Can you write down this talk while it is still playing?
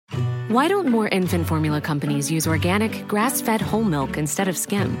Why don't more infant formula companies use organic, grass-fed whole milk instead of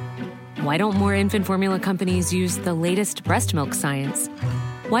skim? Why don't more infant formula companies use the latest breast milk science?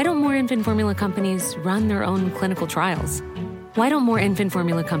 Why don't more infant formula companies run their own clinical trials? Why don't more infant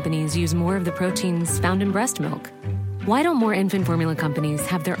formula companies use more of the proteins found in breast milk? Why don't more infant formula companies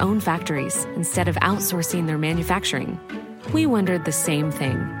have their own factories instead of outsourcing their manufacturing? We wondered the same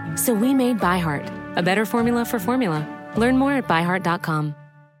thing. So we made ByHeart, a better formula for formula. Learn more at byheart.com.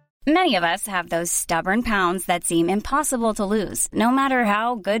 Many of us have those stubborn pounds that seem impossible to lose, no matter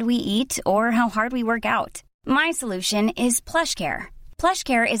how good we eat or how hard we work out. My solution is PlushCare.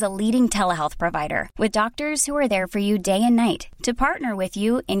 PlushCare is a leading telehealth provider with doctors who are there for you day and night to partner with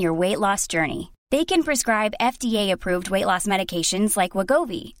you in your weight loss journey. They can prescribe FDA-approved weight loss medications like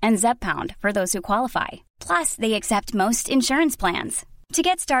Wegovy and Zepbound for those who qualify. Plus, they accept most insurance plans. To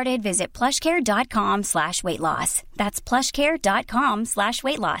get started, visit plushcare.com/weightloss. That's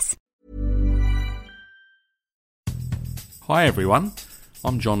plushcare.com/weightloss. Hi everyone,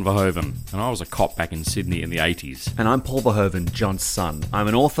 I'm John Verhoeven, and I was a cop back in Sydney in the 80s. And I'm Paul Verhoeven, John's son. I'm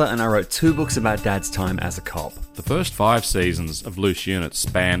an author and I wrote 2 books about Dad's time as a cop. The first 5 seasons of Loose Units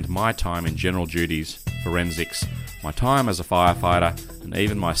spanned my time in general duties, forensics, my time as a firefighter, and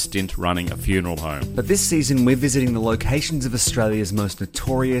even my stint running a funeral home. But this season we're visiting the locations of Australia's most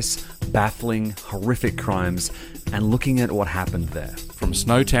notorious, baffling, horrific crimes and looking at what happened there. From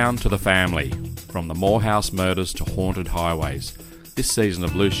Snowtown to the family, from the Morehouse murders to haunted highways, this season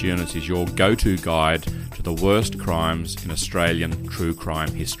of Loose Units is your go-to guide to the worst crimes in Australian true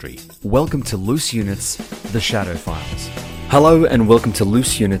crime history. Welcome to Loose Units, The Shadow Files. Hello and welcome to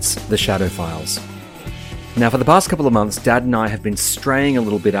Loose Units, The Shadow Files. Now, for the past couple of months, Dad and I have been straying a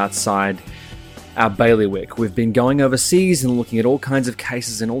little bit outside our bailiwick. We've been going overseas and looking at all kinds of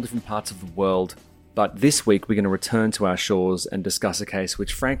cases in all different parts of the world. But this week, we're going to return to our shores and discuss a case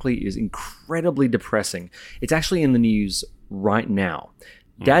which, frankly, is incredibly depressing. It's actually in the news right now.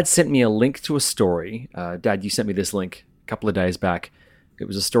 Dad sent me a link to a story. Dad, you sent me this link a couple of days back. It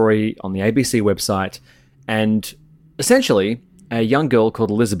was a story on the ABC website. And essentially, a young girl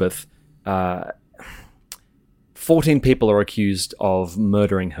called Elizabeth... 14 people are accused of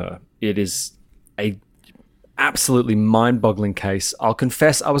murdering her. It is a absolutely mind-boggling case. I'll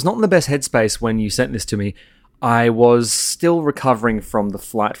confess, I was not in the best headspace when you sent this to me. I was still recovering from the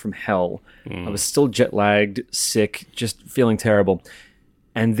flight from hell. I was still jet-lagged, sick, just feeling terrible.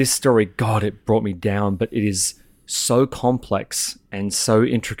 And this story, God, it brought me down, but it is so complex and so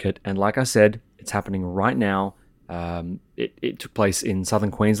intricate. And like I said, it's happening right now. It took place in southern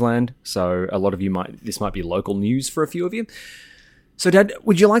Queensland, so a lot of you this might be local news for a few of you. So, Dad,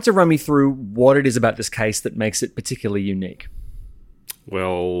 would you like to run me through what it is about this case that makes it particularly unique?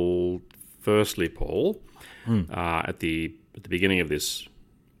 Well, firstly, Paul, at the beginning of this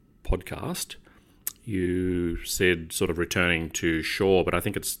podcast, you said sort of returning to shore, but I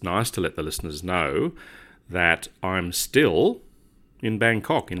think it's nice to let the listeners know that I'm still in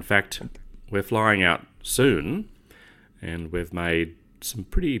Bangkok. In fact, we're flying out soon, and we've made some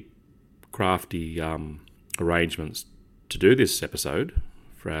pretty crafty arrangements to do this episode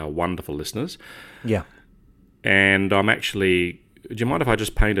for our wonderful listeners. Yeah. And I'm actually... Do you mind if I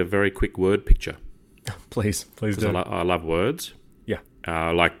just paint a very quick word picture? Please do. I love words. Yeah.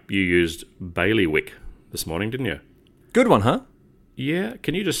 Like you used bailiwick this morning, didn't you? Good one, huh? Yeah.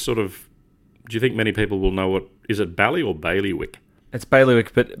 Can you just sort of... Do you think many people will know what... Is it bally or bailiwick? It's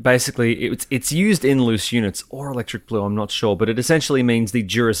bailiwick, but basically it's used in Loose Units or Electric Blue, I'm not sure, but it essentially means the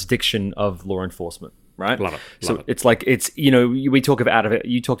jurisdiction of law enforcement, right? Love it. So it's like, we talk of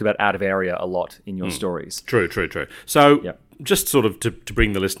you talked about out of area a lot in your stories. True. So just sort of to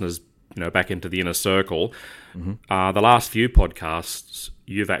bring the listeners, back into the inner circle, the last few podcasts,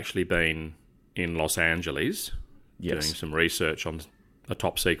 you've actually been in Los Angeles doing some research on a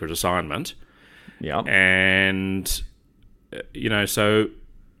top secret assignment. Yeah. And...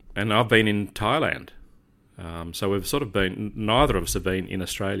 and I've been in Thailand. So we've sort of been, neither of us have been in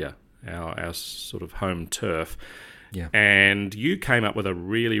Australia, our sort of home turf. Yeah. And you came up with a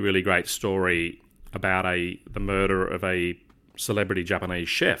really, really great story about the murder of a celebrity Japanese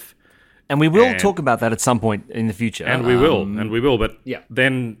chef. And we will talk about that at some point in the future. And we will. But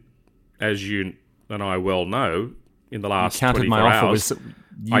then, as you and I well know, in the last 24 my hours, offer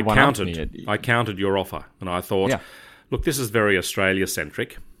I counted your offer, and I thought... Yeah. Look, this is very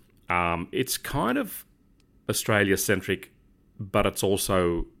Australia-centric. It's kind of Australia-centric, but it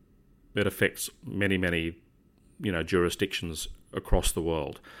affects many, many, jurisdictions across the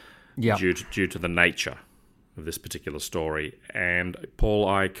world due to the nature of this particular story. And, Paul,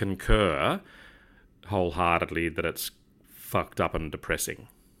 I concur wholeheartedly that it's fucked up and depressing.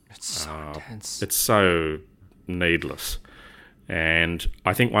 It's so intense. It's so needless. And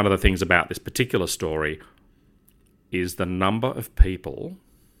I think one of the things about this particular story is the number of people,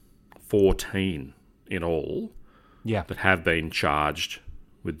 14 in all, that have been charged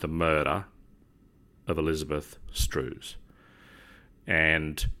with the murder of Elizabeth Strews.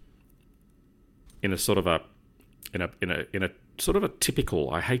 And in a sort of a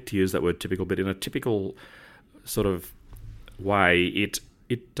typical, I hate to use that word typical, but in a typical sort of way,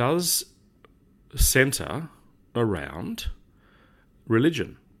 it does centre around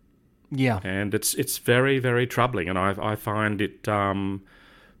religion. Yeah. And it's very, very troubling, and I find it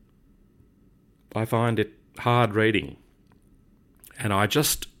hard reading. And I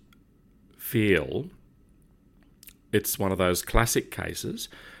just feel it's one of those classic cases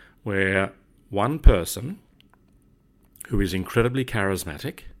where one person who is incredibly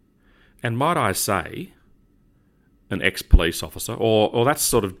charismatic, and might I say, an ex-police officer, or that's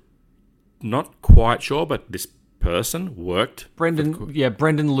sort of not quite sure, but this person worked.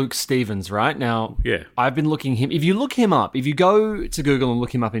 Brendan Luke Stevens, right? Now, yeah. I've been looking him. If you look him up, if you go to Google and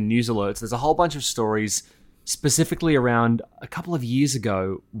look him up in news alerts, there's a whole bunch of stories specifically around a couple of years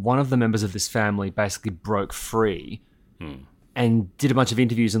ago. One of the members of this family basically broke free and did a bunch of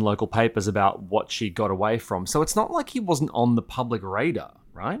interviews in local papers about what she got away from. So it's not like he wasn't on the public radar,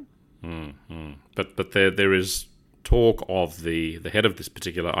 right? But there is talk of the head of this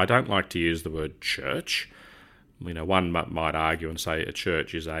particular, I don't like to use the word church. You know, one might argue and say a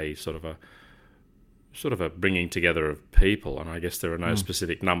church is a sort of a bringing together of people, and I guess there are no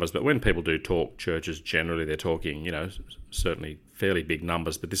specific numbers. But when people do talk churches, generally they're talking, you know, certainly fairly big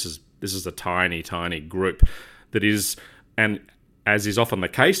numbers. But this is a tiny group that is, and as is often the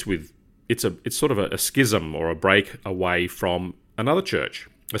case with, it's sort of a schism or a break away from another church,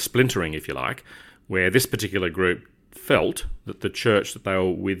 a splintering, if you like, where this particular group felt that the church that they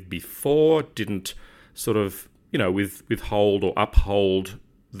were with before didn't sort of, you know, withhold or uphold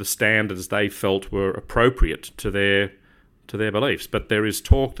the standards they felt were appropriate to their beliefs. But there is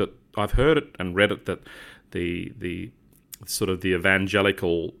talk that I've heard it and read it that the sort of the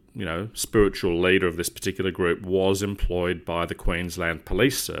evangelical, you know, spiritual leader of this particular group was employed by the Queensland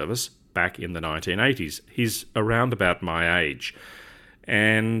Police Service back in the 1980s. He's around about my age,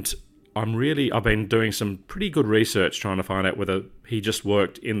 and I've been doing some pretty good research trying to find out whether he just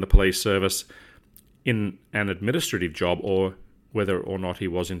worked in the police service in an administrative job, or whether or not he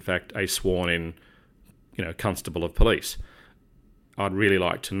was in fact a sworn-in, you know, constable of police. I'd really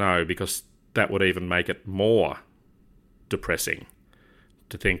like to know, because that would even make it more depressing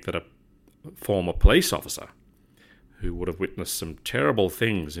to think that a former police officer who would have witnessed some terrible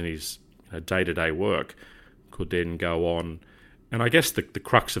things in his day-to-day work could then go on. And I guess the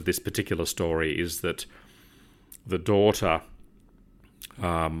crux of this particular story is that the daughter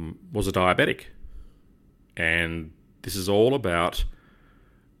was a diabetic. And this is all about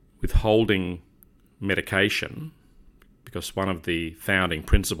withholding medication, because one of the founding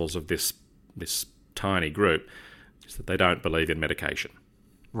principles of this tiny group is that they don't believe in medication.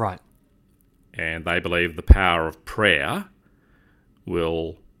 Right. And they believe the power of prayer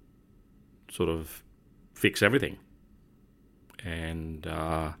will sort of fix everything. And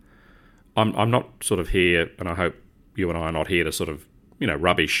I'm not sort of here, and I hope you and I are not here to sort of, you know,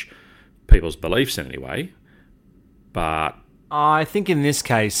 rubbish people's beliefs in any way. But I think in this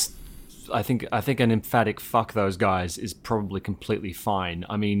case, I think an emphatic fuck those guys is probably completely fine.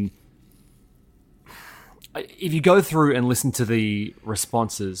 I mean, if you go through and listen to the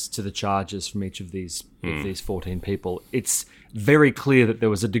responses to the charges from each of these 14 people, it's very clear that there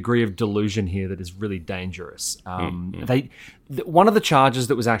was a degree of delusion here that is really dangerous. One of the charges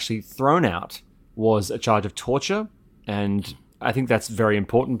that was actually thrown out was a charge of torture, and I think that's very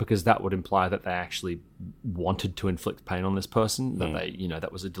important, because that would imply that they actually wanted to inflict pain on this person, that they, you know,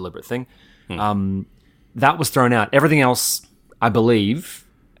 that was a deliberate thing. That was thrown out. Everything else, I believe,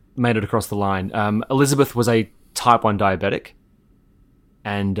 made it across the line. Elizabeth was a type 1 diabetic,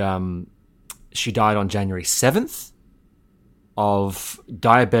 and she died on January 7th of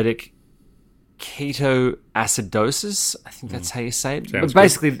diabetic ketoacidosis. I think that's how you say it. Sounds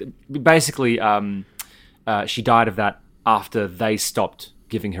but basically, she died of that after they stopped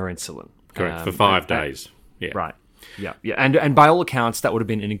giving her insulin. Correct, for 5 days. Yeah. Right. Yeah. And by all accounts, that would have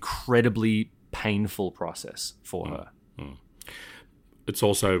been an incredibly painful process for her. It's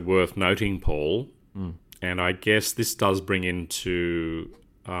also worth noting, Paul, and I guess this does bring into...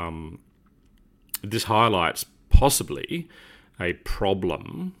 this highlights possibly a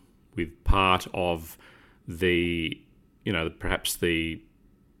problem with part of the, you know, perhaps the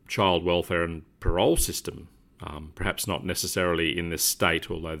child welfare and parole system Perhaps not necessarily in this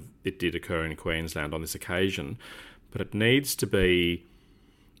state, although it did occur in Queensland on this occasion. But it needs to be...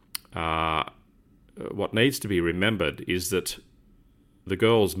 what needs to be remembered is that the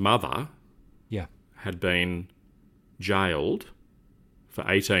girl's mother Yeah. had been jailed for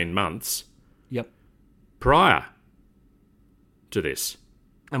 18 months Yep. prior to this.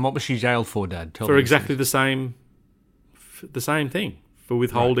 And what was she jailed for, Dad? Tell For me. exactly the same thing, for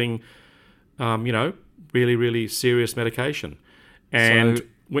withholding, really, really serious medication. And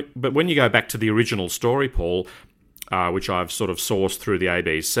but when you go back to the original story, Paul, which I've sort of sourced through the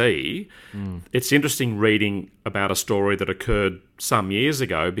ABC, it's interesting reading about a story that occurred some years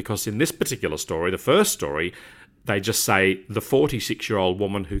ago, because in this particular story, the first story, they just say the 46-year-old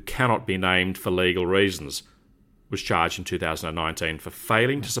woman who cannot be named for legal reasons was charged in 2019 for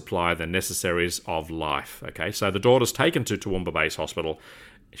failing to supply the necessaries of life. Okay, so the daughter's taken to Toowoomba Base Hospital.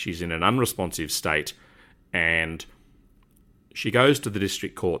 She's in an unresponsive state, and she goes to the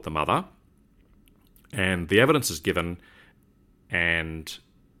district court, the mother, and the evidence is given, and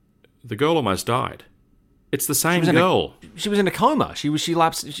the girl almost died. It's the same girl. She was in a coma. She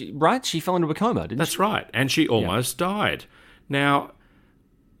lapsed, right? She fell into a coma, didn't That's she? right, and she almost died. Now,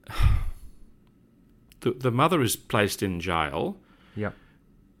 the mother is placed in jail. Yep.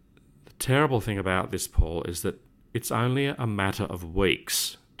 The terrible thing about this, Paul, is that it's only a matter of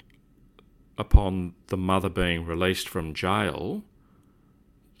weeks upon the mother being released from jail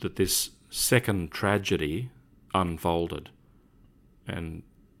that this second tragedy unfolded. And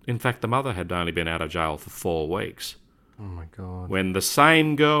in fact, the mother had only been out of jail for 4 weeks. Oh my God. When the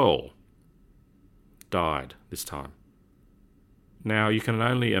same girl died this time. Now, you can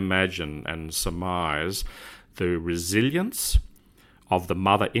only imagine and surmise the resilience of the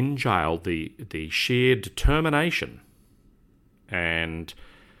mother in jail, the sheer determination and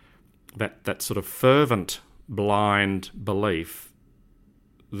that sort of fervent, blind belief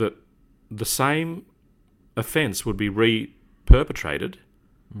that the same offence would be re-perpetrated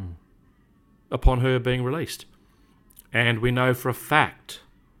upon her being released. And we know for a fact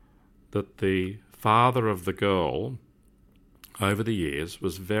that the father of the girl, over the years,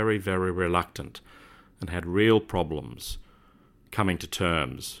 was very, very reluctant and had real problems coming to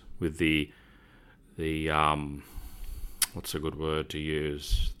terms with the what's a good word to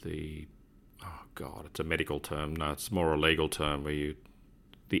use? It's a medical term. No, it's more a legal term the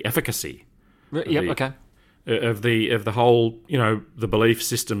efficacy. Okay. Of the whole, the belief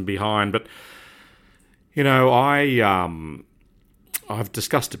system behind. But, I've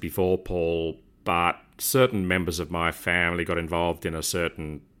discussed it before, Paul, but certain members of my family got involved in a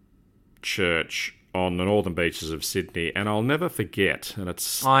certain church on the northern beaches of Sydney, and I'll never forget. And it's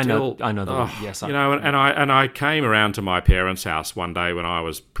still, I know that. Yes, and I came around to my parents' house one day when I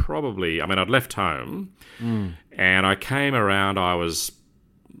was I'd left home, and I came around.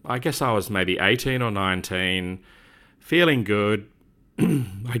 I guess I was maybe 18 or 19, feeling good.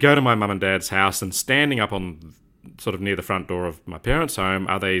 I go to my mum and dad's house, and standing up on sort of near the front door of my parents' home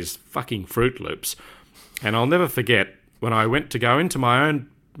are these fucking Fruit Loops. And I'll never forget when I went to go into my own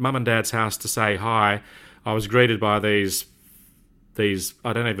mum and dad's house to say hi, I was greeted by these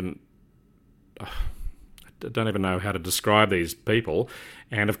I don't even know how to describe these people.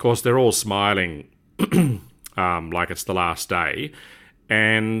 And of course they're all smiling like it's the last day.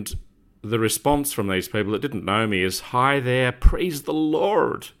 And the response from these people that didn't know me is, "Hi there, praise the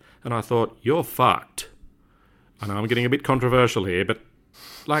Lord." And I thought, you're fucked. I know I'm getting a bit controversial here, but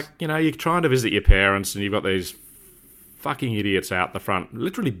you're trying to visit your parents and you've got these fucking idiots out the front,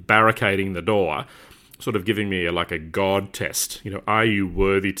 literally barricading the door, sort of giving me a God test. Are you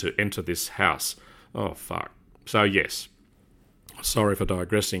worthy to enter this house? Oh, fuck. So, yes. Sorry for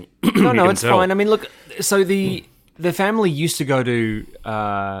digressing. No, it's fine. I mean, look, so the family used to go to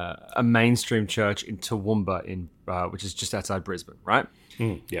a mainstream church in Toowoomba, which is just outside Brisbane, right?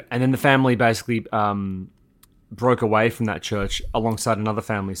 Yeah. And then the family basically broke away from that church alongside another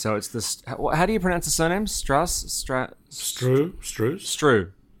family. So it's this. How do you pronounce the surname? Strews.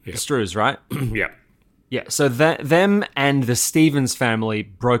 Yeah. Strews, right? Yeah. Yeah. So them and the Stevens family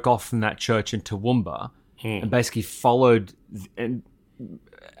broke off from that church in Toowoomba and basically followed and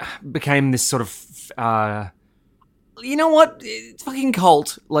became this sort of. You know what? It's fucking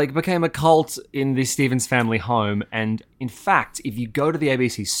cult. Became a cult in the Stevens family home. And in fact, if you go to the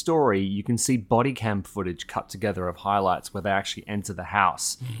ABC story, you can see body cam footage cut together of highlights where they actually enter the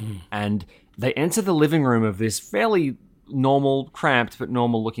house. Mm-hmm. And they enter the living room of this fairly normal, cramped, but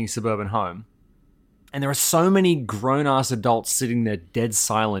normal-looking suburban home. And there are so many grown-ass adults sitting there dead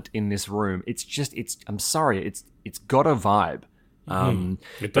silent in this room. I'm sorry, it's got a vibe.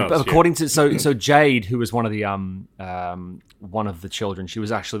 It But does, according to so Jade, who was one of the children, she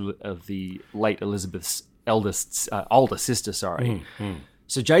was actually of the late Elizabeth's older sister. Sorry.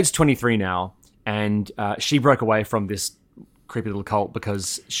 So Jade's 23 now, and she broke away from this creepy little cult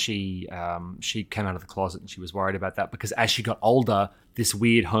because she came out of the closet and she was worried about that because as she got older, this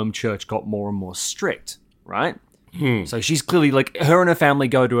weird home church got more and more strict, right? So she's clearly like her and her family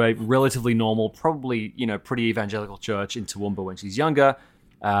go to a relatively normal, probably pretty evangelical church in Toowoomba when she's younger.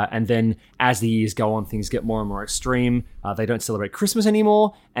 And then as the years go on, things get more and more extreme. They don't celebrate Christmas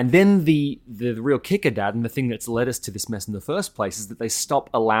anymore. And then the real kicker, Dad, and the thing that's led us to this mess in the first place is that they stop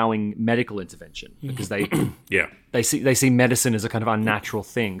allowing medical intervention because they see medicine as a kind of unnatural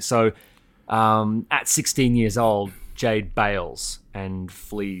thing. So at 16 years old, Jade bails and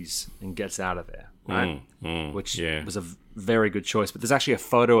flees and gets out of there, right? Which was a very good choice. But there's actually a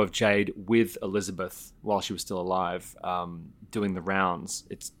photo of Jade with Elizabeth while she was still alive, doing the rounds.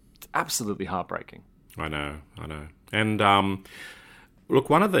 It's absolutely heartbreaking. I know. And look,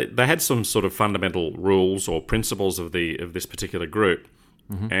 they had some sort of fundamental rules or principles of this particular group,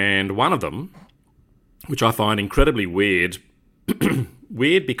 and one of them, which I find incredibly weird,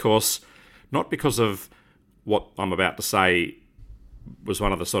 because not because of what I'm about to say was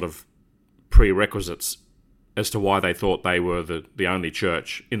one of the sort of prerequisites as to why they thought they were the only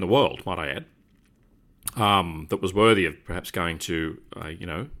church in the world, might I add, that was worthy of perhaps going to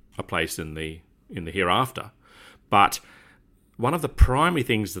a place in the hereafter. But one of the primary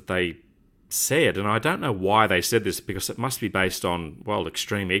things that they said, and I don't know why they said this because it must be based on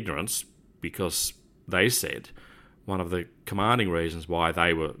extreme ignorance, because they said one of the commanding reasons why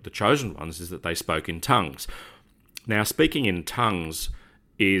they were the chosen ones is that they spoke in tongues. Now, speaking in tongues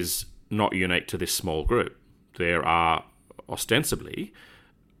is not unique to this small group. There are ostensibly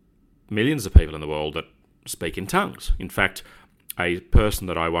millions of people in the world that speak in tongues. In fact, a person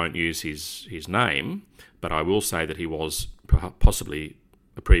that I won't use his name, but I will say that he was possibly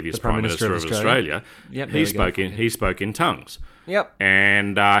a previous Prime Minister of Australia. Yep, he spoke in tongues. Yep.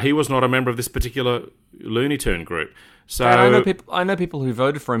 And he was not a member of this particular Looney Tune group. So and I know people who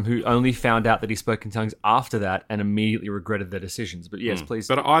voted for him who only found out that he spoke in tongues after that and immediately regretted their decisions. But yes, please.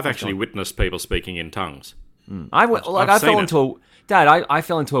 But I've actually witnessed people speaking in tongues. I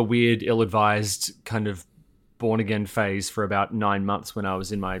fell into a weird, ill-advised kind of born-again phase for about 9 months when I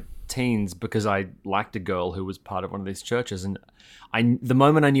was in my teens because I liked a girl who was part of one of these churches. And the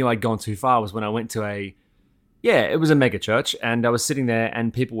moment I knew I'd gone too far was when I went to it was a mega church, and I was sitting there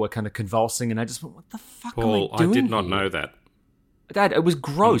and people were kind of convulsing, and I just went, what the fuck am I doing Paul, I did not here? know that. Dad, it was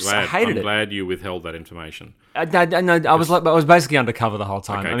gross. I hated it. I'm glad you withheld that information. I was basically undercover the whole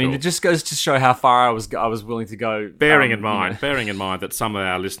time. Okay, I mean, cool. It just goes to show how far I was willing to go. Bearing in mind that some of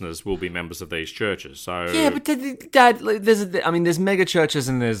our listeners will be members of these churches. So yeah, but Dad, there's mega churches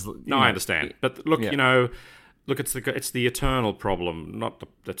and there's I understand, but look, look, it's the eternal problem.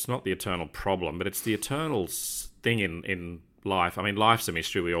 It's not the eternal problem, but it's the eternal thing in life. I mean, life's a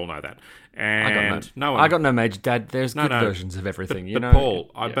mystery. We all know that. And I got no major, Dad. There's good versions of everything. But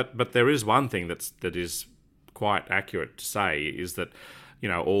Paul, but there is one thing that is quite accurate to say is that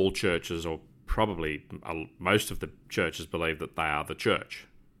all churches, or probably most of the churches, believe that they are the church.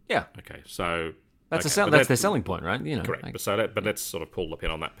 Yeah. Okay. So that's their selling point, right? Correct. But let's sort of pull the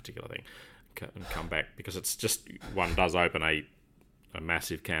pin on that particular thing and come back, because it's just one does open a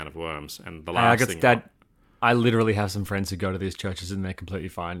massive can of worms. And the last thing, Dad, I literally have some friends who go to these churches and they're completely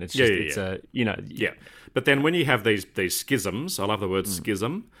fine. It's just yeah. But then when you have these schisms, I love the word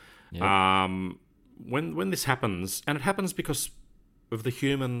schism. Yeah. When this happens, and it happens because of the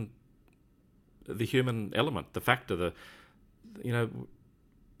human element, the factor,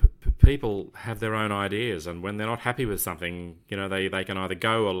 people have their own ideas, and when they're not happy with something, they can either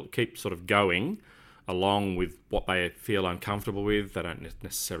go or keep sort of going along with what they feel uncomfortable with. They don't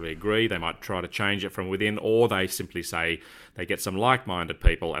necessarily agree. They might try to change it from within, or they simply say they get some like-minded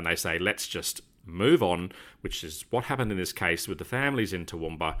people and they say, let's just move on, which is what happened in this case with the families in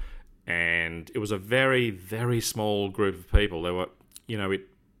Toowoomba. And it was a very, very small group of people. There were,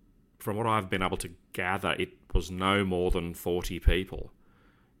 from what I've been able to gather, it was no more than 40 people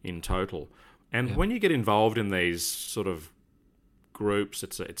in total. And when you get involved in these sort of groups,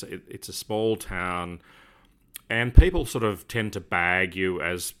 it's a small town, and people sort of tend to bag you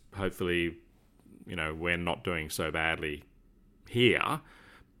as, hopefully, we're not doing so badly here.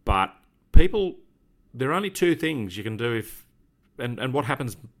 But people, there are only two things you can do and what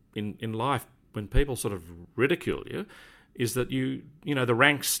happens in life when people sort of ridicule you is that the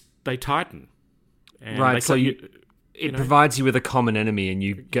ranks, they tighten. And right. It provides you with a common enemy, and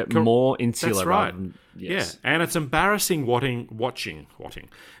you get more insular. That's right. Rather than, yes. Yeah, and it's embarrassing watching.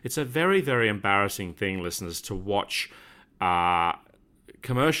 It's a very, very embarrassing thing, listeners, to watch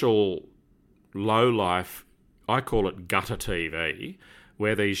commercial low-life, I call it gutter TV,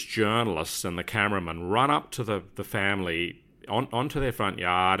 where these journalists and the cameramen run up to the family onto their front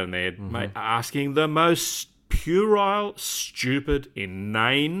yard, and they're asking the most puerile, stupid,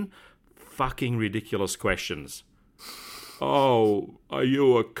 inane, fucking ridiculous questions. Oh, are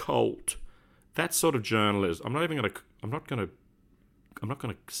you a cult? That sort of journalism. I'm not going to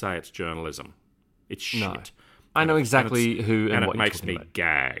say it's journalism. It's shit. No. I know exactly who and what it makes you're me talking about.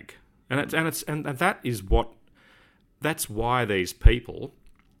 gag. And that's why these people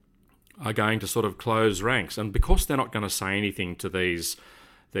are going to sort of close ranks, and because they're not going to say anything to these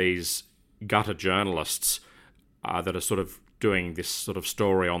gutter journalists that are sort of doing this sort of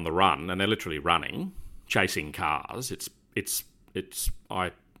story on the run, and they're literally running, chasing cars.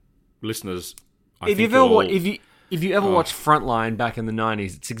 Listeners. If you ever watched Frontline back in the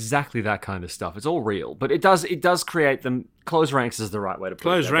 90s, it's exactly that kind of stuff. It's all real, but it does create them. Close ranks is the right way to put it.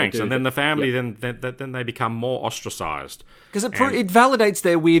 Close ranks, and then the family then they become more ostracized because it validates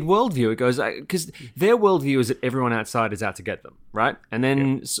their weird worldview. It goes because their worldview is that everyone outside is out to get them, right? And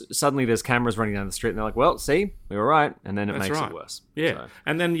then suddenly there's cameras running down the street, and they're like, "Well, see, we were right," and then it makes it worse. Yeah, so.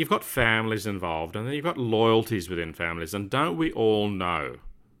 And then you've got families involved, and then you've got loyalties within families, and don't we all know?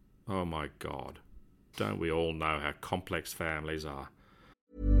 Oh my God. Don't we all know how complex families are?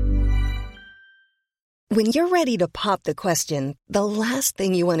 When you're ready to pop the question, the last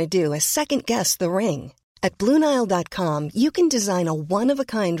thing you want to do is second-guess the ring. At BlueNile.com, you can design a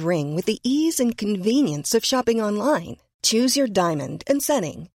one-of-a-kind ring with the ease and convenience of shopping online. Choose your diamond and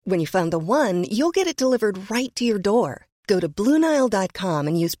setting. When you find the one, you'll get it delivered right to your door. Go to BlueNile.com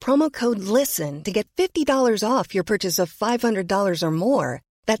and use promo code LISTEN to get $50 off your purchase of $500 or more.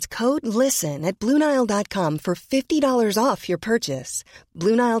 That's code LISTEN at BlueNile.com for $50 off your purchase.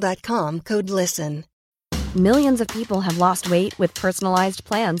 BlueNile.com, code LISTEN. Millions of people have lost weight with personalized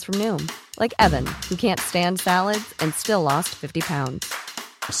plans from Noom. Like Evan, who can't stand salads and still lost 50 pounds.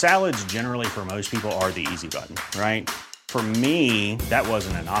 Salads generally for most people are the easy button, right? For me, that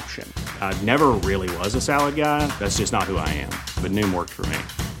wasn't an option. I never really was a salad guy. That's just not who I am. But Noom worked for me.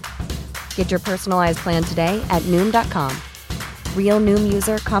 Get your personalized plan today at Noom.com. Real Noom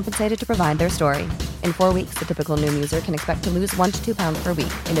user compensated to provide their story. In 4 weeks, the typical Noom user can expect to lose 1 to 2 pounds per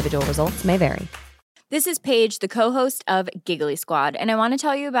week. Individual results may vary. This is Paige, the co-host of Giggly Squad, and I want to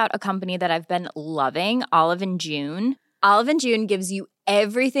tell you about a company that I've been loving, Olive & June. Olive & June gives you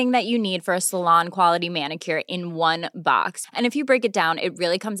everything that you need for a salon-quality manicure in one box. And if you break it down, it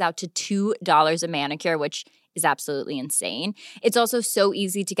really comes out to $2 a manicure, which is absolutely insane. It's also so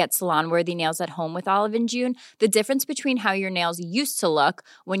easy to get salon-worthy nails at home with Olive & June. The difference between how your nails used to look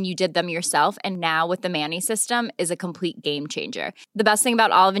when you did them yourself and now with the Mani system is a complete game changer. The best thing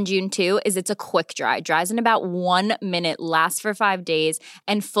about Olive & June, too, is it's a quick dry. Dries in about 1 minute, lasts for 5 days,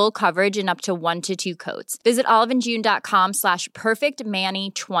 and full coverage in up to 1 to 2 coats. Visit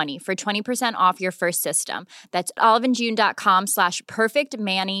oliveandjune.com/perfectmani20 for 20% off your first system. That's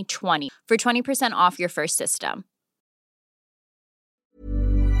oliveandjune.com/perfectmani20 for 20% off your first system.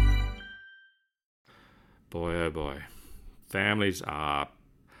 Boy, oh boy. Families are...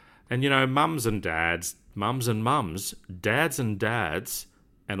 And, mums and dads, dads and dads,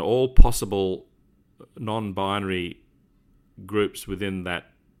 and all possible non-binary groups within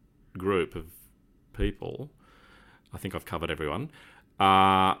that group of people, I think I've covered everyone,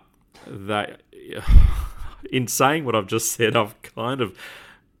 that in saying what I've just said, I've kind of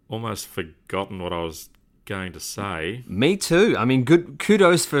almost forgotten what I was going to say. Me too. I mean, good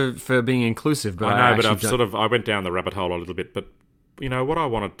kudos for being inclusive. But I know, but I went down the rabbit hole a little bit. But what I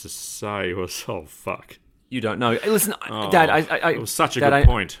wanted to say was, oh fuck, you don't know. Hey, listen, Dad, it was such a good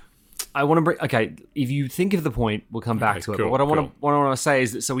point. I want to bring. Okay, if you think of the point, we'll come back to it. But what I want to say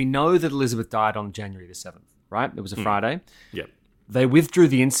is that we know that Elizabeth died on January the 7th, right? It was a Friday. Yep. They withdrew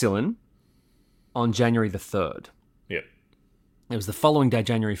the insulin on January the 3rd. Yep. It was the following day,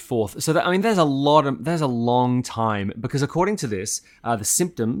 January 4th. So, there's a long time, because according to this, the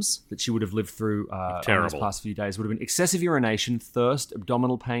symptoms that she would have lived through over these past few days would have been excessive urination, thirst,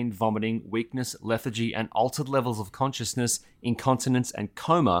 abdominal pain, vomiting, weakness, lethargy, and altered levels of consciousness, incontinence, and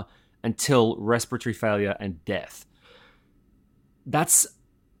coma until respiratory failure and death. That's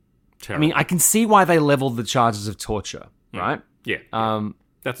terrible. I mean, I can see why they leveled the charges of torture, right? Yeah.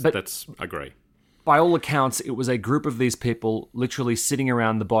 That's I agree. By all accounts, it was a group of these people literally sitting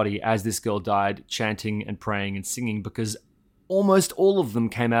around the body as this girl died, chanting and praying and singing, because almost all of them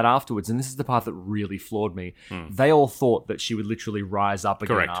came out afterwards, and this is the part that really floored me. They all thought that she would literally rise up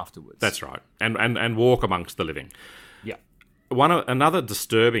again afterwards. That's right, and walk amongst the living. Yeah. Another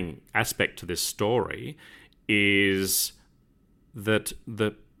disturbing aspect to this story is that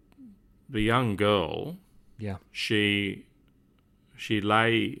the young girl, she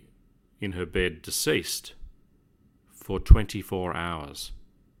lay in her bed deceased for 24 hours.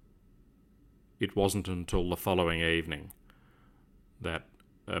 It wasn't until the following evening that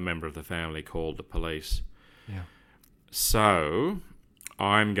a member of the family called the police. Yeah. So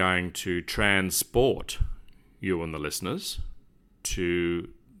I'm going to transport you and the listeners to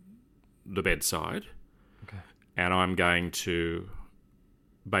the bedside. Okay. And I'm going to,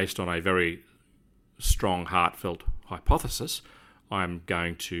 based on a very strong, heartfelt hypothesis, I'm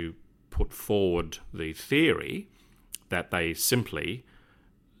going to put forward the theory that they simply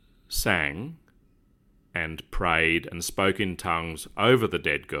sang and prayed and spoke in tongues over the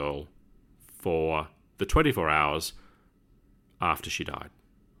dead girl for the 24 hours after she died.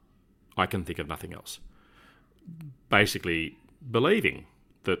 I can think of nothing else. Basically believing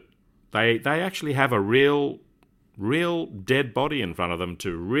that they actually have a real dead body in front of them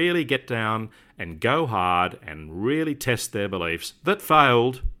to really get down and go hard and really test their beliefs that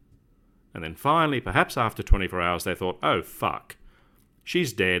failed. And then finally, perhaps after 24 hours, they thought, oh, fuck,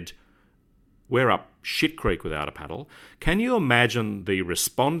 she's dead. We're up shit creek without a paddle. Can you imagine the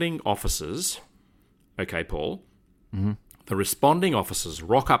responding officers? Okay, Paul. Mm-hmm. The responding officers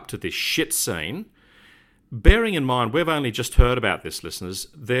rock up to this shit scene. Bearing in mind, we've only just heard about this, listeners.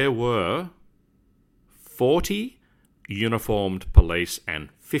 There were 40 uniformed police and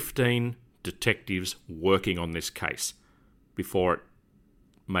 15 detectives working on this case before it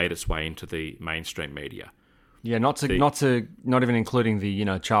made its way into the mainstream media. Yeah, not even including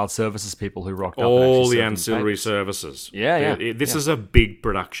the child services people who rocked up. All the ancillary services. Yeah. This is a big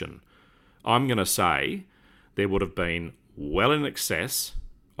production. I'm going to say there would have been well in excess.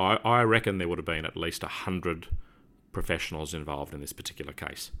 I reckon there would have been at least 100 professionals involved in this particular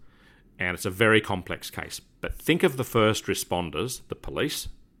case. And it's a very complex case. But think of the first responders, the police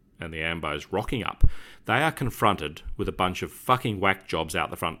and the ambos rocking up. They are confronted with a bunch of fucking whack jobs out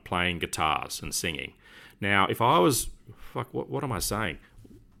the front playing guitars and singing. Now, if I was... what am I saying?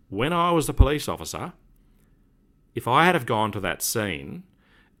 When I was the police officer, if I had have gone to that scene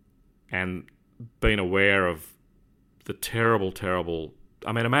and been aware of the terrible...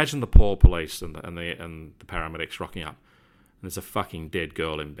 I mean, imagine the poor police and the paramedics rocking up, and there's a fucking dead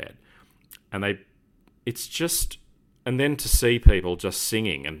girl in bed. And it's just... And then to see people just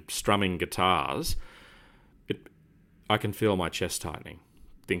singing and strumming guitars, I can feel my chest tightening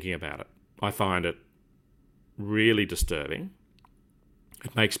thinking about it. I find it really disturbing.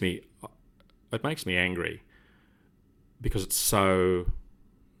 It makes me angry because it's so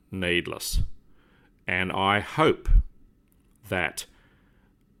needless. And I hope that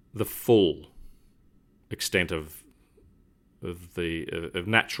the full extent of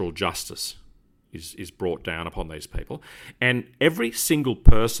natural justice is brought down upon these people. And every single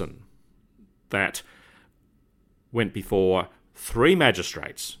person that went before 3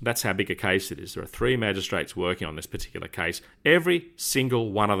 magistrates, that's how big a case it is. There are 3 magistrates working on this particular case. Every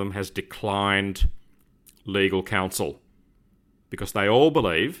single one of them has declined legal counsel because they all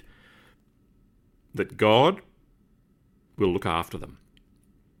believe that God will look after them.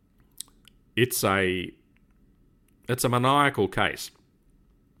 It's a maniacal case,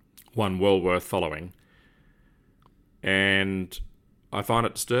 one well worth following, and I find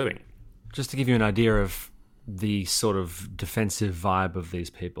it disturbing. Just to give you an idea of the sort of defensive vibe of these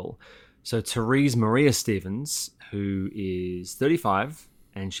people. So Therese Maria Stevens, who is 35,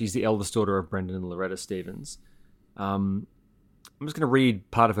 and she's the eldest daughter of Brendan and Loretta Stevens. I'm just going to read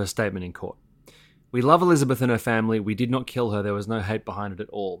part of her statement in court. We love Elizabeth and her family. We did not kill her. There was no hate behind it at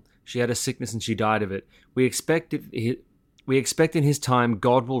all. She had a sickness and she died of it. We expect in his time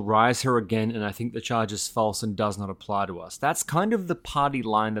God will rise her again, and I think the charge is false and does not apply to us. That's kind of the party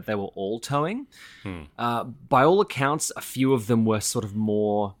line that they were all towing. By all accounts, a few of them were sort of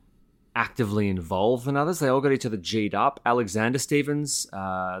more actively involved than others. They all got each other G'd up. Alexander Stevens,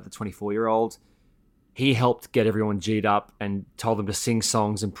 the 24-year-old, he helped get everyone G'd up and told them to sing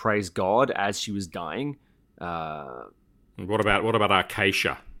songs and praise God as she was dying. What about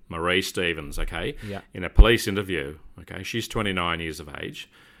Acacia Marie Stevens? Okay, yeah. In a police interview, okay, she's 29 years of age.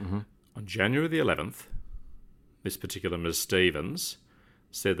 Mm-hmm. On January the 11th, this particular Ms. Stevens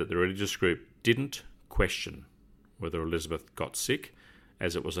said that the religious group didn't question whether Elizabeth got sick,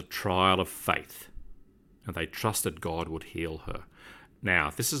 as it was a trial of faith, and they trusted God would heal her.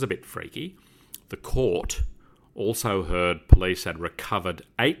 Now, this is a bit freaky. The court also heard police had recovered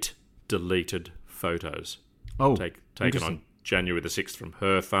 8 deleted photos taken on January the 6th from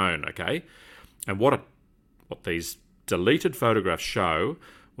her phone, okay? And what these deleted photographs show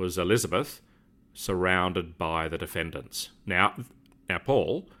was Elizabeth surrounded by the defendants. Now,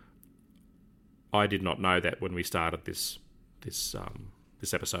 Paul, I did not know that when we started this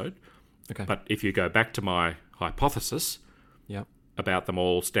episode. Okay. But if you go back to my hypothesis about them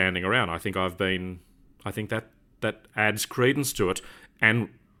all standing around, I think that adds credence to it. And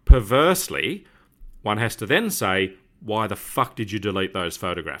perversely, one has to then say, why the fuck did you delete those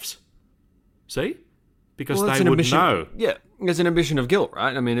photographs? See? Because they would know. Yeah, there's an admission of guilt,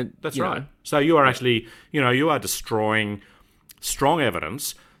 right? I mean, that's right. So you are actually, you are destroying strong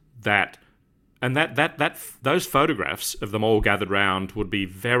evidence that those photographs of them all gathered round would be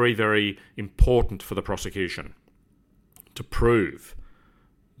very, very important for the prosecution to prove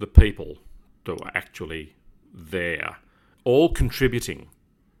the people that were actually there, all contributing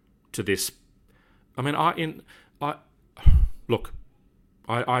to this. I mean, I'm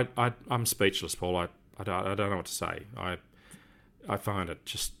speechless, Paul. I don't know what to say. I find it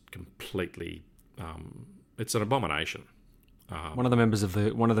just completely. It's an abomination. One of the members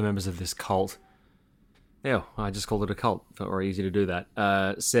of this cult. Yeah, I just called it a cult. Or easy to do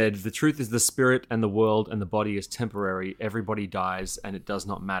that. Said the truth is the spirit and the world and the body is temporary. Everybody dies, and it does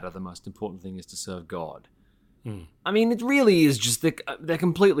not matter. The most important thing is to serve God. I mean, it really is just they're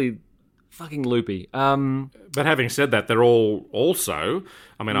completely fucking loopy. But having said that, they're all also.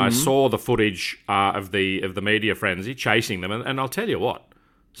 I mean, I saw the footage of the media frenzy chasing them, and I'll tell you what,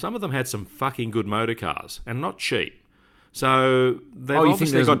 some of them had some fucking good motor cars and not cheap. So they've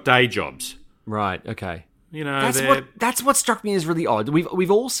obviously got day jobs, right? Okay. That's what struck me as really odd.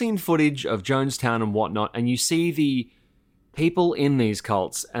 We've all seen footage of Jonestown and whatnot, and you see the people in these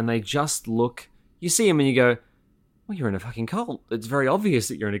cults, and they just look. You see them, and you go, well, you're in a fucking cult. It's very obvious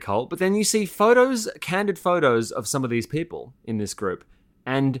that you're in a cult. But then you see candid photos of some of these people in this group.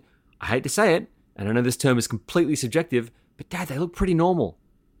 And I hate to say it, and I know this term is completely subjective, but Dad, they look pretty normal.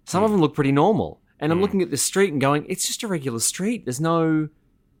 Some of them look pretty normal. And I'm looking at this street and going, it's just a regular street. There's no...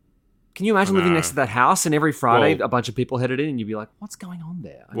 Can you imagine living next to that house and every Friday a bunch of people headed in and you'd be like, what's going on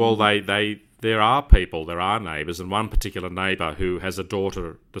there? There are neighbours, and one particular neighbour who has a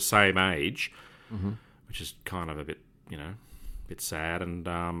daughter the same age... which is kind of a bit sad.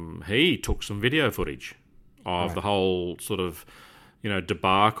 And he took some video footage of the whole sort of,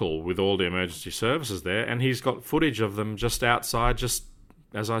 debacle with all the emergency services there. And he's got footage of them just outside, just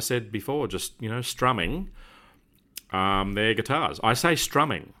as I said before, just, strumming their guitars. I say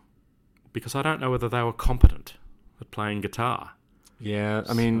strumming because I don't know whether they were competent at playing guitar. Yeah,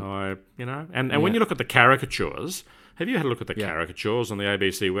 I mean... So, and when you look at the caricatures, have you had a look at the caricatures on the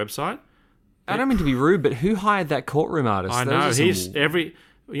ABC website? I don't mean to be rude, but who hired that courtroom artist? I know,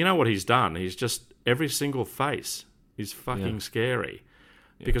 you know what he's done? He's just, every single face is fucking scary.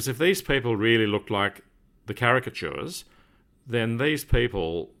 Yeah. Because if these people really look like the caricatures, then these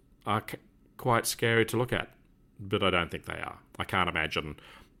people are quite scary to look at. But I don't think they are. I can't imagine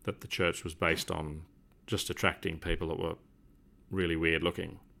that the church was based on just attracting people that were really weird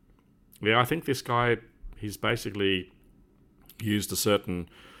looking. Yeah, I think this guy, he's basically used a certain...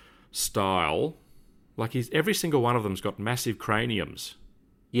 style, like every single one of them's got massive craniums.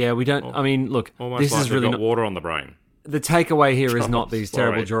 Yeah, we don't. I mean, look, almost this like is really got water on the brain. The takeaway here is not these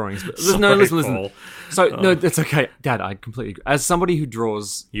terrible drawings. But listen. So no, that's okay, Dad. I completely agree. As somebody who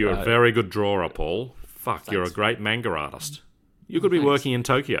draws, you're a very good drawer, Paul. Fuck, you're a great manga artist. You could be working in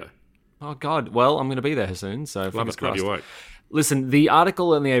Tokyo. Oh God, well, I'm going to be there soon. So love your work. Listen, the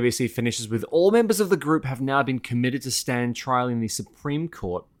article on the ABC finishes with all members of the group have now been committed to stand trial in the Supreme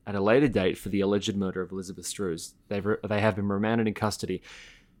Court at a later date for the alleged murder of Elizabeth Strews. They have been remanded in custody.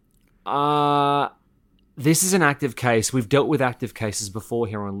 This is an active case. We've dealt with active cases before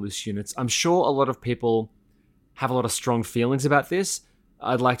here on Loose Units. I'm sure a lot of people have a lot of strong feelings about this.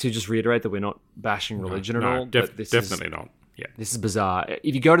 I'd like to just reiterate that we're not bashing religion at all. Definitely not. Yeah, this is bizarre.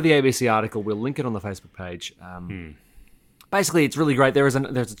 If you go to the ABC article, we'll link it on the Facebook page. Basically, it's really great. There's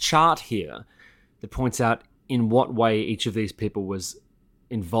a chart here that points out in what way each of these people was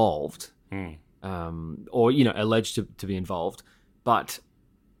involved, or alleged to be involved. But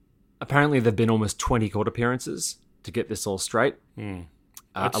apparently, there've been almost 20 court appearances to get this all straight. A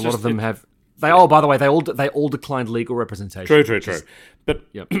lot of them have. By the way, they all declined legal representation. True.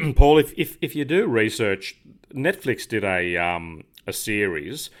 But Paul, if you do research, Netflix did a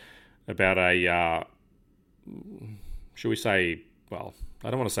series about a should we say, well, I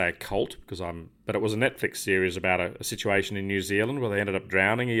don't want to say a cult but it was a Netflix series about a situation in New Zealand where they ended up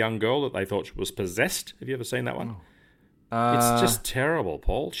drowning a young girl that they thought was possessed. Have you ever seen that one? It's just terrible,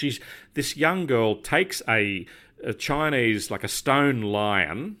 Paul. This young girl takes a Chinese, like a stone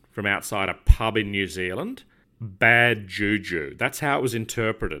lion from outside a pub in New Zealand. Bad juju. That's how it was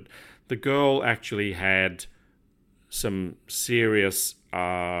interpreted. The girl actually had some serious,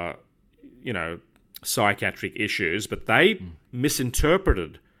 psychiatric issues, but they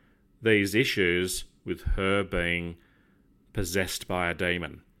misinterpreted these issues with her being possessed by a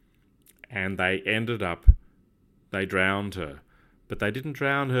demon. And they drowned her. But they didn't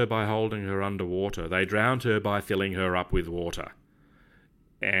drown her by holding her underwater. They drowned her by filling her up with water.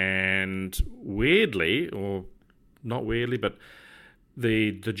 And weirdly, or not weirdly, but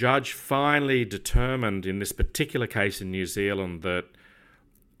the judge finally determined in this particular case in New Zealand that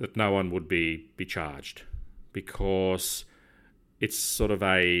no one would be charged, because it's sort of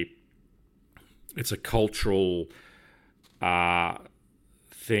a cultural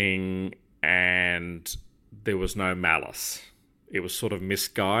thing, and there was no malice. It was sort of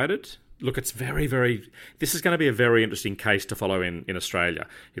misguided. Look, it's very, very... This is going to be a very interesting case to follow in Australia.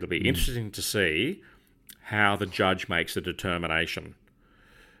 It'll be interesting to see how the judge makes a determination,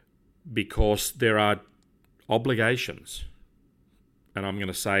 because there are obligations, and I'm going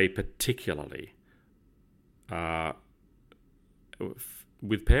to say particularly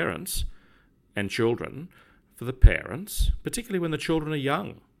with parents and children, for the parents, particularly when the children are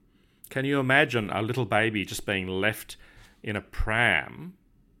young. Can you imagine a little baby just being left in a pram?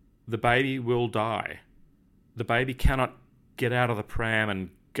 The baby will die. The baby cannot get out of the pram and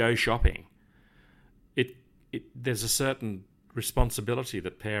go shopping. There's a certain responsibility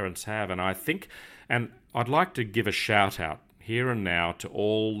that parents have, and I think, and I'd like to give a shout out here and now to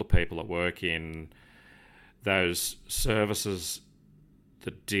all the people that work in those services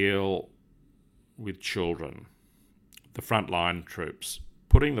that deal with children, the frontline troops,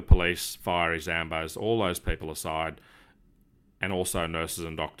 putting the police, fire exambos, all those people aside, and also nurses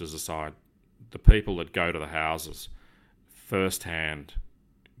and doctors aside, the people that go to the houses firsthand,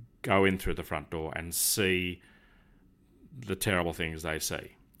 go in through the front door and see the terrible things they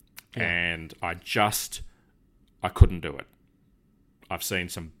see. Yeah. And I couldn't do it. I've seen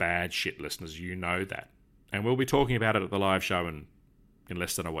some bad shit, listeners. You know that. And we'll be talking about it at the live show in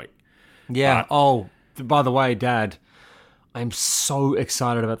less than a week. Yeah. By the way, Dad, I'm so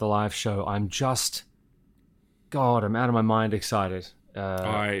excited about the live show. I'm out of my mind excited.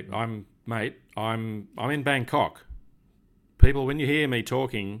 I'm in Bangkok. People, when you hear me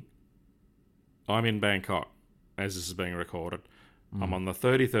talking, I'm in Bangkok as this is being recorded. I'm on the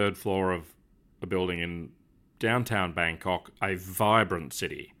 33rd floor of a building in downtown Bangkok, a vibrant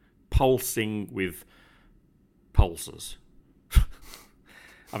city, pulsing with pulses.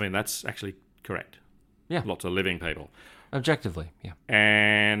 I mean, that's actually correct. Yeah. Lots of living people. Objectively, yeah.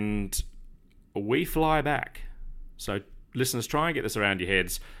 And we fly back. So, listeners, try and get this around your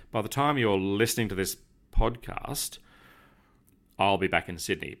heads. By the time you're listening to this podcast, I'll be back in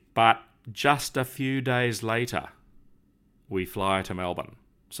Sydney. But just a few days later, we fly to Melbourne.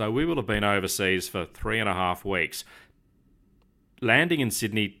 So we will have been overseas for 3.5 weeks. Landing in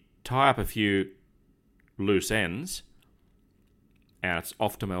Sydney, tie up a few loose ends, and it's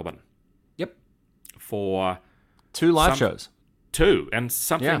off to Melbourne. Yep. For 2 live shows. 2, and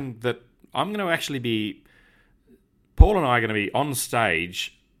something that I'm going to actually be... Paul and I are going to be on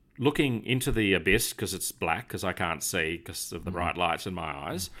stage looking into the abyss, because it's black, because I can't see because of the bright lights in my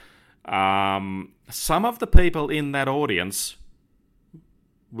eyes. Some of the people in that audience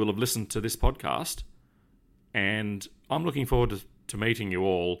will have listened to this podcast, and I'm looking forward to meeting you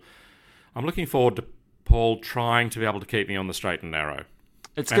all. I'm looking forward to Paul trying to be able to keep me on the straight and narrow.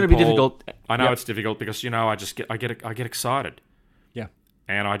 It's going to be difficult. I know it's difficult because I get excited. Yeah,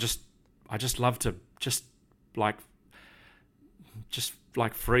 and I just love to just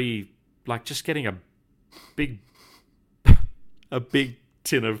getting a big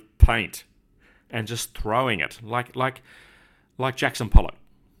tin of paint and just throwing it like Jackson Pollock.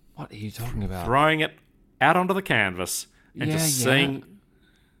 What are you talking about? Throwing it out onto the canvas and seeing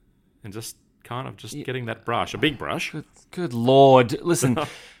and just kind of getting that brush, a big brush. Good Lord. Listen,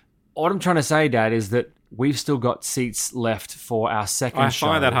 what I'm trying to say, Dad, is that we've still got seats left for our second show.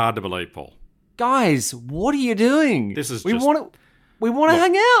 I find that hard to believe, Paul. Guys, what are you doing? We want to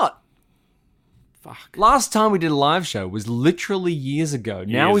hang out. Fuck. Last time we did a live show was literally years ago.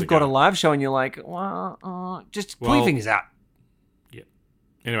 Now we've got a live show and you're like, well, just pull your fingers out. Yeah.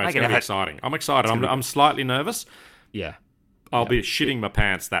 Anyway, it's going to be exciting. I'm excited. I'm slightly nervous. Yeah. I'll be shitting my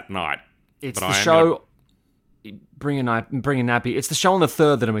pants that night. It's the show Bring a nappy. It's the show on the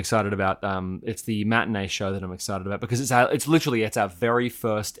 3rd that I'm excited about. It's the matinee show that I'm excited about because it's our very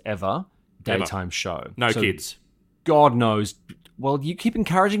first ever daytime show. No kids. God knows. Well, you keep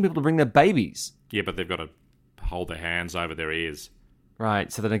encouraging people to bring their babies. Yeah, but they've got to hold their hands over their ears.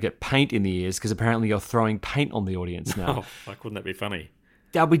 Right, so they don't get paint in the ears because apparently you're throwing paint on the audience now. Wouldn't that be funny?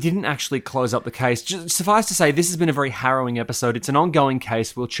 Yeah, we didn't actually close up the case. Just suffice to say, this has been a very harrowing episode. It's an ongoing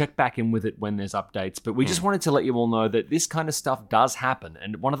case. We'll check back in with it when there's updates. But we just wanted to let you all know that this kind of stuff does happen.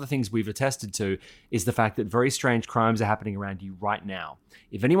 And one of the things we've attested to is the fact that very strange crimes are happening around you right now.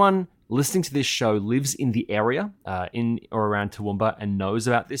 If anyone listening to this show lives in the area, in or around Toowoomba, and knows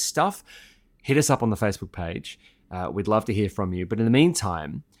about this stuff, hit us up on the Facebook page. We'd love to hear from you. But in the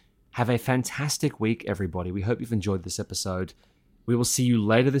meantime, have a fantastic week, everybody. We hope you've enjoyed this episode. We will see you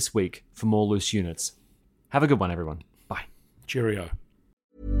later this week for more Loose Units. Have a good one, everyone. Bye. Cheerio.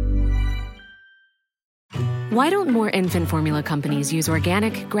 Why don't more infant formula companies use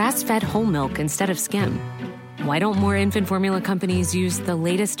organic, grass-fed whole milk instead of skim? Why don't more infant formula companies use the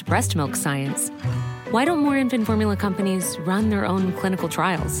latest breast milk science? Why don't more infant formula companies run their own clinical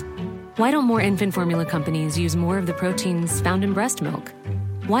trials? Why don't more infant formula companies use more of the proteins found in breast milk?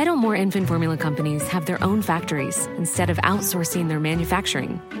 Why don't more infant formula companies have their own factories instead of outsourcing their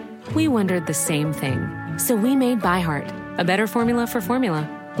manufacturing? We wondered the same thing. So we made ByHeart, a better formula for formula.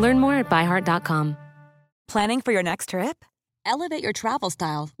 Learn more at byheart.com. Planning for your next trip? Elevate your travel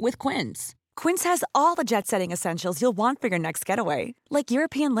style with Quince. Quince has all the jet-setting essentials you'll want for your next getaway, like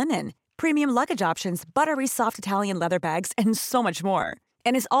European linen, premium luggage options, buttery soft Italian leather bags, and so much more.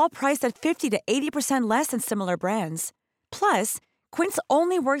 And is all priced at 50 to 80% less than similar brands. Plus, Quince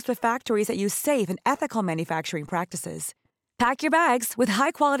only works with factories that use safe and ethical manufacturing practices. Pack your bags with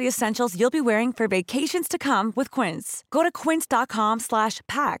high-quality essentials you'll be wearing for vacations to come with Quince. Go to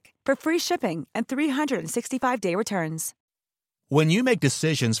quince.com/pack for free shipping and 365-day returns. When you make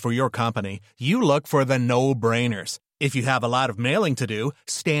decisions for your company, you look for the no-brainers. If you have a lot of mailing to do,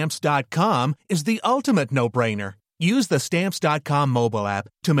 Stamps.com is the ultimate no-brainer. Use the Stamps.com mobile app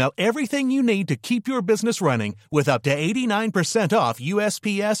to mail everything you need to keep your business running with up to 89% off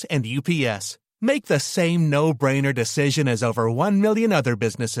USPS and UPS. Make the same no-brainer decision as over 1 million other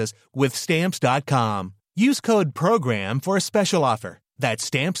businesses with Stamps.com. Use code PROGRAM for a special offer. That's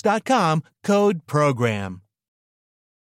Stamps.com, code PROGRAM.